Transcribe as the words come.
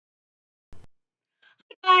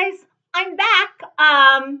Guys, I'm back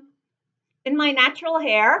in my natural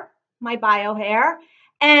hair, my bio hair,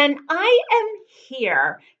 and I am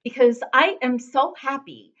here because I am so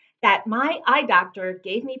happy that my eye doctor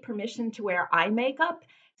gave me permission to wear eye makeup.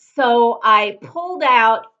 So I pulled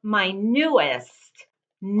out my newest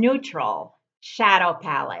neutral shadow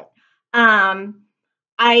palette. Um,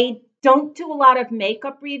 I don't do a lot of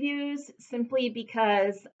makeup reviews simply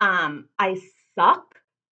because I suck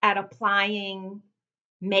at applying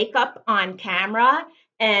makeup on camera,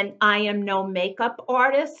 and I am no makeup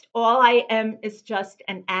artist. All I am is just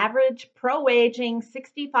an average pro-aging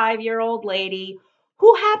 65-year-old lady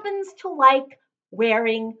who happens to like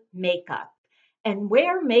wearing makeup. And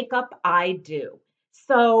wear makeup I do.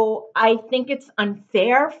 So I think it's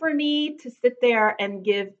unfair for me to sit there and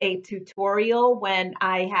give a tutorial when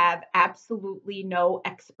I have absolutely no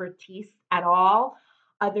expertise at all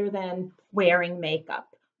other than wearing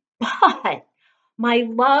makeup. But my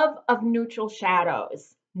love of neutral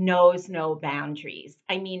shadows knows no boundaries.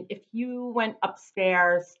 I mean, if you went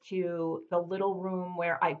upstairs to the little room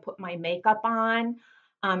where I put my makeup on,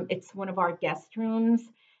 it's one of our guest rooms,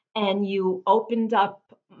 and you opened up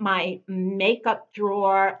my makeup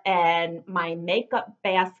drawer and my makeup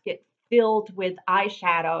basket filled with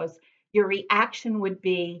eyeshadows, your reaction would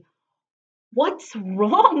be, what's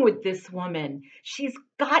wrong with this woman? She's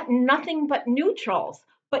got nothing but neutrals.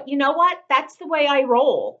 But you know what? That's the way I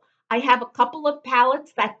roll. I have a couple of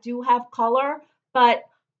palettes that do have color, but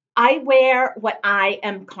I wear what I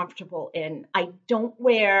am comfortable in. I don't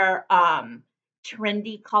wear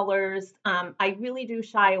trendy colors. I really do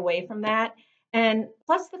shy away from that. And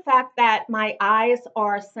plus the fact that my eyes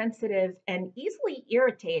are sensitive and easily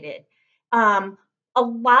irritated. A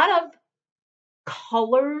lot of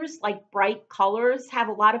colors, like bright colors, have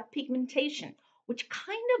a lot of pigmentation, which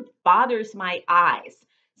kind of bothers my eyes.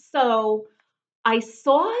 So I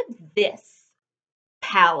saw this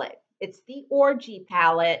palette. It's the Orgy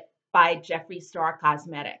palette by Jeffree Star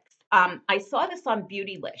Cosmetics. I saw this on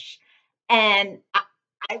Beautylish, and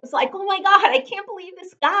I was like, oh my God, I can't believe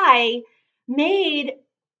this guy made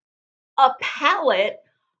a palette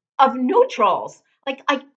of neutrals. Like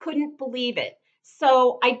I couldn't believe it.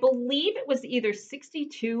 So I believe it was either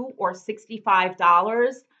 62 or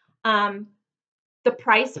 $65. Um, the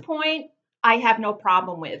price point I have no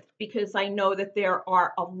problem with because I know that there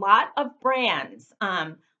are a lot of brands,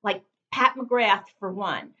 like Pat McGrath for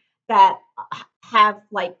one, that have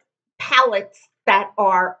like palettes that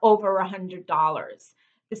are over $100.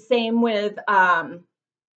 The same with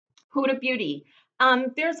Huda Beauty.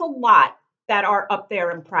 There's a lot that are up there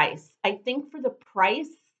in price. I think for the price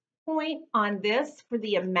point on this, for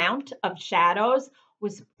the amount of shadows,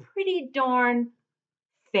 was pretty darn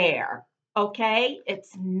fair. Okay,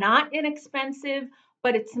 it's not inexpensive,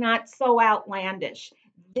 but it's not so outlandish.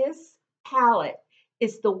 This palette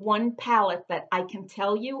is the one palette that I can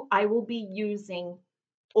tell you I will be using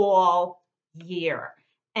all year.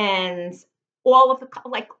 And all of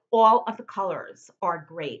the colors are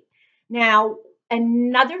great. Now,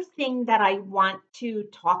 another thing that I want to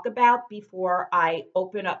talk about before I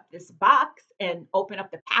open up this box and open up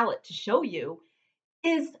the palette to show you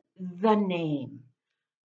is the name.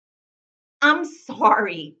 I'm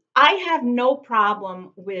sorry. I have no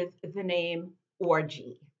problem with the name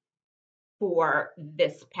Orgy for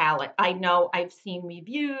this palette. I know I've seen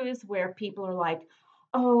reviews where people are like,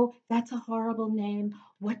 oh, that's a horrible name.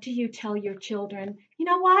 What do you tell your children? You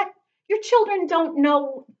know what? Your children don't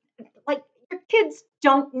know, like, your kids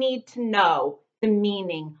don't need to know the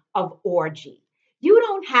meaning of orgy. You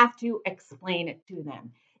don't have to explain it to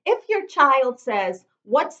them. If your child says,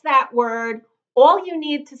 what's that word? All you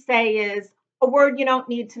need to say is a word you don't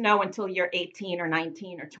need to know until you're 18 or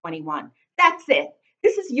 19 or 21. That's it.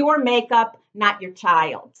 This is your makeup, not your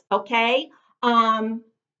child's, okay? Um,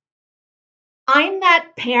 I'm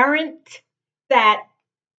that parent that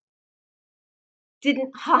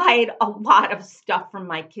didn't hide a lot of stuff from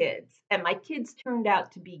my kids, and my kids turned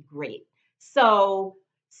out to be great. So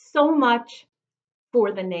much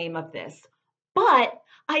for the name of this. But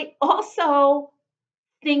I also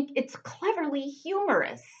think it's cleverly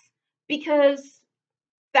humorous because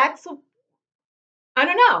that's I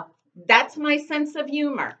don't know. That's my sense of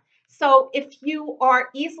humor. So if you are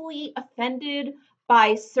easily offended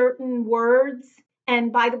by certain words,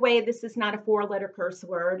 and by the way, this is not a four-letter curse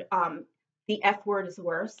word, the F word is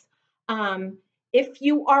worse. Um, if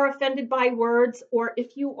you are offended by words, or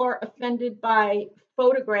if you are offended by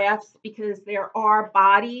photographs, because there are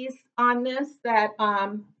bodies on this that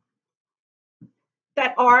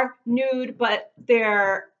are nude, but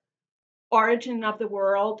their origin of the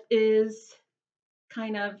world is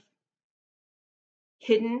kind of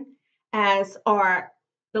hidden as are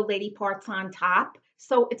the lady parts on top.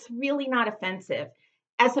 So it's really not offensive.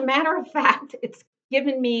 As a matter of fact, it's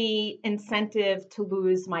given me incentive to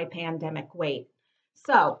lose my pandemic weight.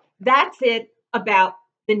 So that's it about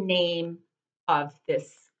the name of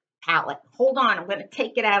this palette. Hold on, I'm going to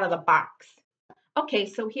take it out of the box. Okay,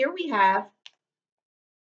 so here we have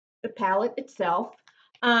the palette itself.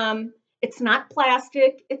 It's not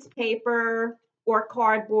plastic, it's paper or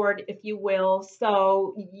cardboard, if you will.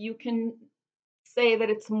 So you can say that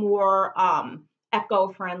it's more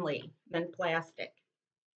eco-friendly than plastic.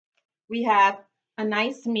 We have a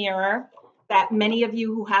nice mirror that many of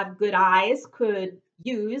you who have good eyes could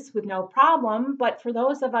use with no problem. But for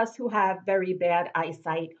those of us who have very bad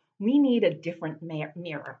eyesight, we need a different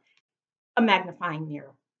mirror, a magnifying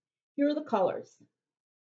mirror. Here are the colors.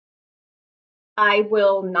 I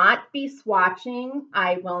will not be swatching.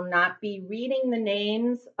 I will not be reading the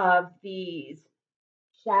names of these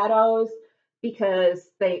shadows because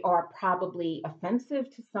they are probably offensive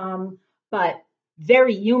to some, but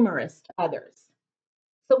very humorous to others.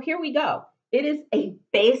 So here we go. It is a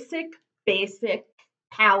basic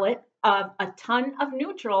palette of a ton of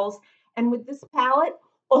neutrals. And with this palette,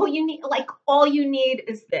 all you need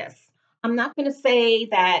is this. I'm not going to say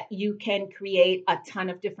that you can create a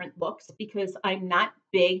ton of different looks because I'm not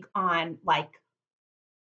big on like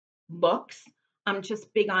looks. I'm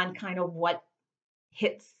just big on kind of what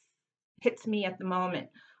hits me at the moment.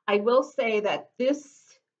 I will say that this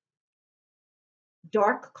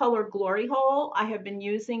dark color glory hole, I have been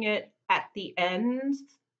using it at the ends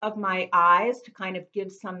of my eyes to kind of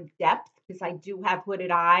give some depth because I do have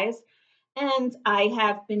hooded eyes. And I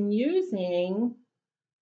have been using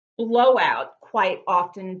blowout quite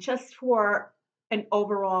often just for an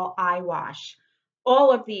overall eye wash.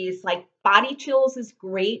 All of these, like Body Chills is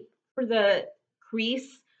great for the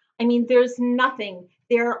crease. I mean,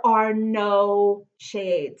 there are no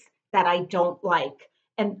shades that I don't like.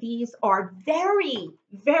 And these are very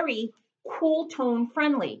cool tone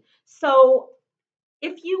friendly. So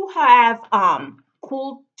if you have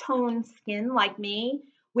cool tone skin like me,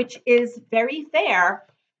 which is very fair,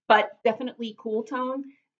 but definitely cool tone,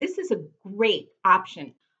 this is a great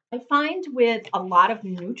option. I find with a lot of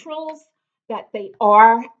neutrals that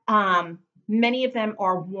many of them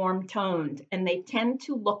are warm toned and they tend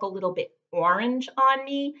to look a little bit orange on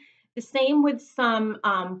me. The same with some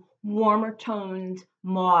warmer toned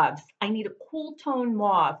mauves. I need a cool tone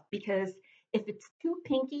mauve because if it's too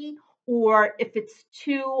pinky or if it's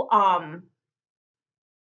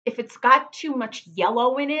got too much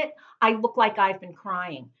yellow in it, I look like I've been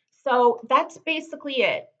crying. So that's basically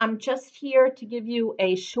it. I'm just here to give you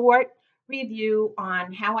a short review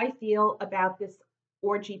on how I feel about this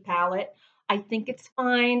Orgy palette. I think it's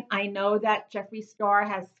fine. I know that Jeffree Star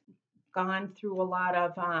has gone through a lot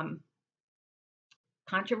of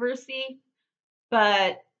controversy,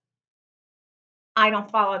 but I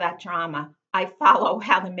don't follow that drama. I follow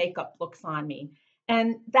how the makeup looks on me.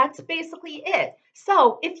 And that's basically it.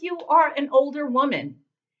 So if you are an older woman,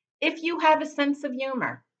 if you have a sense of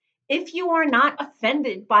humor, if you are not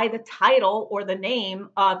offended by the title or the name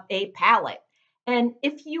of a palette, and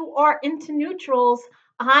if you are into neutrals,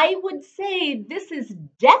 I would say this is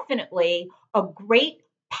definitely a great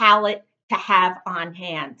palette to have on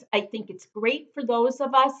hand. I think it's great for those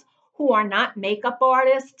of us who are not makeup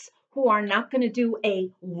artists, who are not going to do a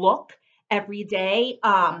look every day,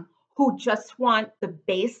 who just want the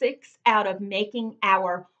basics out of making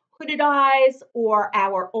our hooded eyes or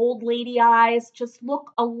our old lady eyes just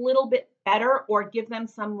look a little bit better or give them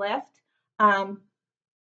some lift. Um,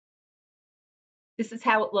 this is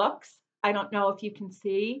how it looks. I don't know if you can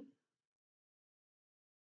see.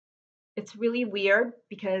 It's really weird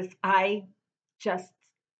because just,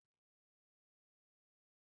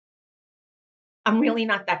 I'm really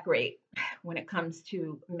not that great when it comes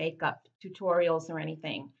to makeup tutorials or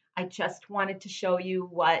anything. I just wanted to show you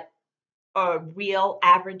what a real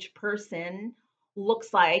average person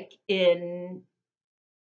looks like in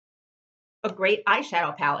a great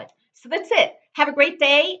eyeshadow palette. So that's it. Have a great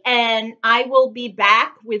day, and I will be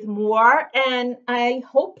back with more. And I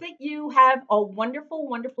hope that you have a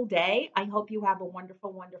wonderful day. I hope you have a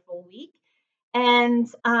wonderful week. And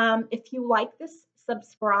if you like this,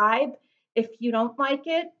 subscribe. If you don't like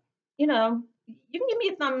it, you know, you can give me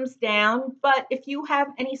a thumbs down. But if you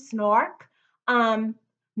have any snark,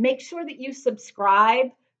 make sure that you subscribe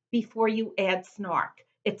before you add snark.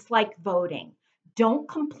 It's like voting. Don't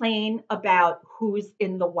complain about who's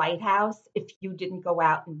in the White House if you didn't go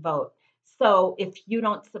out and vote. So if you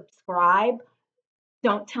don't subscribe,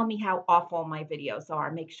 don't tell me how awful my videos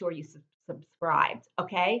are. Make sure you subscribe. subscribed.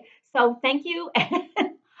 Okay. So thank you.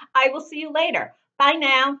 And I will see you later. Bye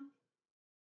now.